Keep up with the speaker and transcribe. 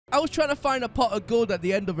I was trying to find a pot of gold at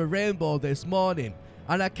the end of a rainbow this morning,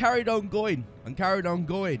 and I carried on going and carried on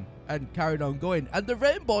going and carried on going, and the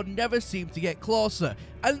rainbow never seemed to get closer,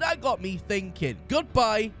 and that got me thinking,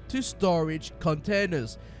 goodbye to storage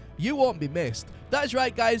containers. You won't be missed. That's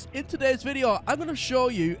right, guys. In today's video, I'm going to show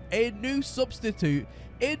you a new substitute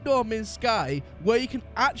in No Man's Sky where you can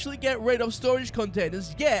actually get rid of storage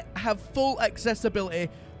containers yet have full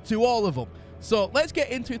accessibility to all of them. So let's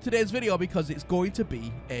get into today's video because it's going to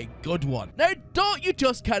be a good one. Now, don't you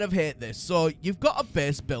just kind of hate this? So you've got a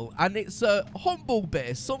base built and it's a humble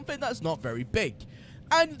base, something that's not very big.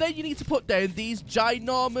 And then you need to put down these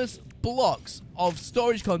ginormous blocks of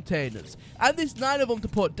storage containers. And there's 9 of them to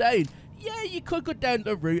put down. Yeah, you could go down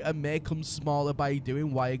the route and make them smaller by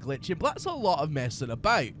doing wire glitching, but that's a lot of messing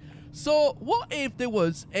about. So what if there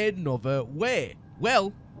was another way?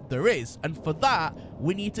 Well, there is, and for that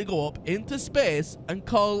we need to go up into space and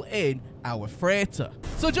call in our freighter.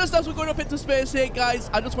 So just as we're going up into space here, guys,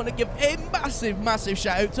 I just want to give a massive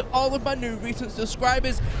shout out to all of my new recent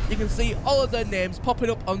subscribers. You can see all of their names popping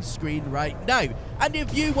up on screen right now, and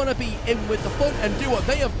if you want to be in with the fun and do what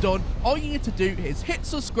they have done, all you need to do is hit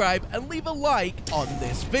subscribe and leave a like on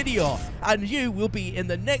this video, and you will be in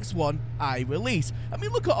the next one I release. I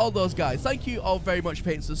mean, look at all those guys. Thank you all very much for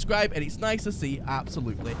hitting subscribe, and it's nice to see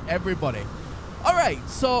absolutely everybody. Alright,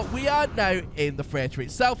 so we are now in the freighter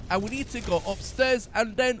itself, and we need to go upstairs,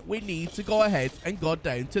 and then we need to go ahead and go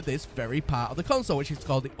down to this very part of the console, which is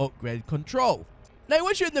called the upgrade control. Now,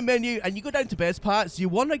 once you're in the menu and you go down to base parts, you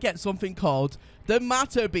want to get something called the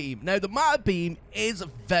matter beam. Now, the matter beam is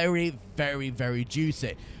very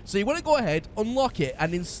juicy. So you want to go ahead, unlock it,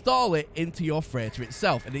 and install it into your freighter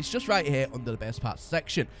itself, and it's just right here under the base parts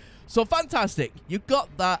section. So fantastic, you've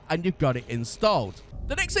got that and you've got it installed.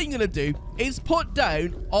 The next thing you're going to do is put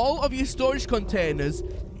down all of your storage containers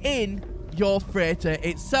in your freighter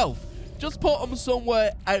itself. Just put them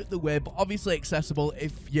somewhere out the way, but obviously accessible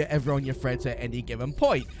if you're ever on your freighter at any given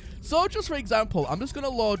point. So just for example, I'm just going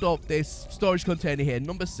to load up this storage container here,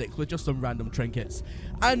 number 6, with just some random trinkets.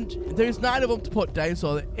 And there's 9 of them to put down,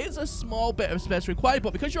 so there is a small bit of space required,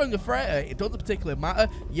 but because you're on the freighter, it doesn't particularly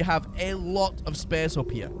matter. You have a lot of space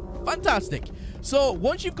up here. Fantastic. So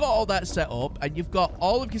once you've got all that set up and you've got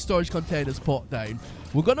all of your storage containers put down,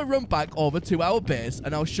 we're going to run back over to our base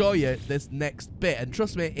and I'll show you this next bit. And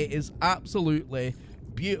trust me, it is absolutely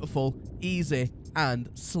beautiful, easy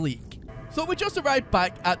and sleek. So we just arrived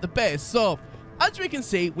back at the base. So as we can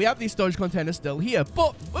see, we have these storage containers still here,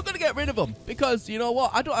 but we're going to get rid of them because you know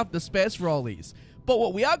what? I don't have the space for all these. But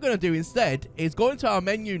what we are going to do instead is go into our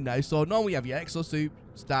menu now. So normally you have your exosuit,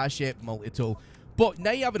 starship, multi-tool. But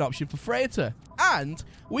now you have an option for freighter, and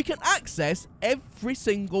we can access every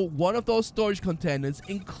single one of those storage containers,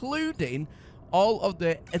 including all of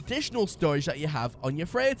the additional storage that you have on your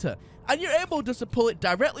freighter. And you're able just to pull it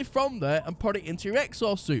directly from there and put it into your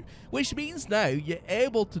exosuit, which means now you're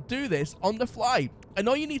able to do this on the fly. And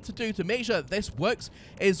all you need to do to make sure that this works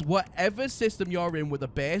is whatever system you're in with a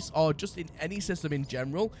base, or just in any system in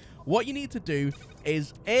general, what you need to do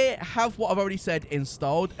is A, have what I've already said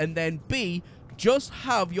installed, and then B, just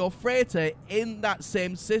have your freighter in that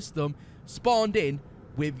same system spawned in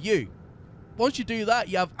with you. Once you do that,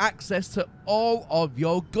 you have access to all of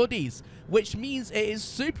your goodies, which means it is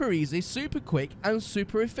super easy, super quick, and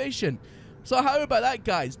super efficient. So how about that,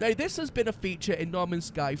 guys? Now, this has been a feature in No Man's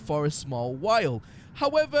Sky for a small while.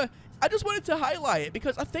 However, I just wanted to highlight it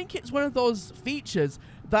because I think it's one of those features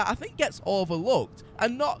that I think gets overlooked,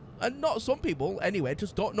 and not some people anyway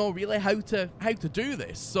just don't know really how to do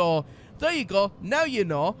this. So there you go, now you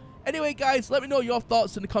know. Anyway, guys, let me know your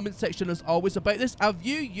thoughts in the comment section as always about this. Have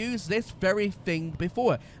you used this very thing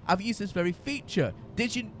before? Have you used this very feature?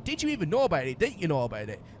 Did you even know about it? Didn't you know about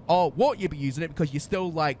it? Or won't you be using it because you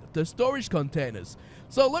still like the storage containers?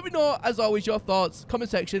 So let me know, as always, your thoughts,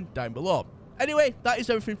 comment section down below. Anyway, that is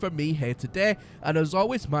everything from me here today, and as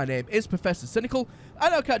always, my name is Professor Cynical,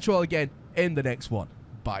 and I'll catch you all again in the next one.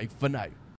 Bye for now.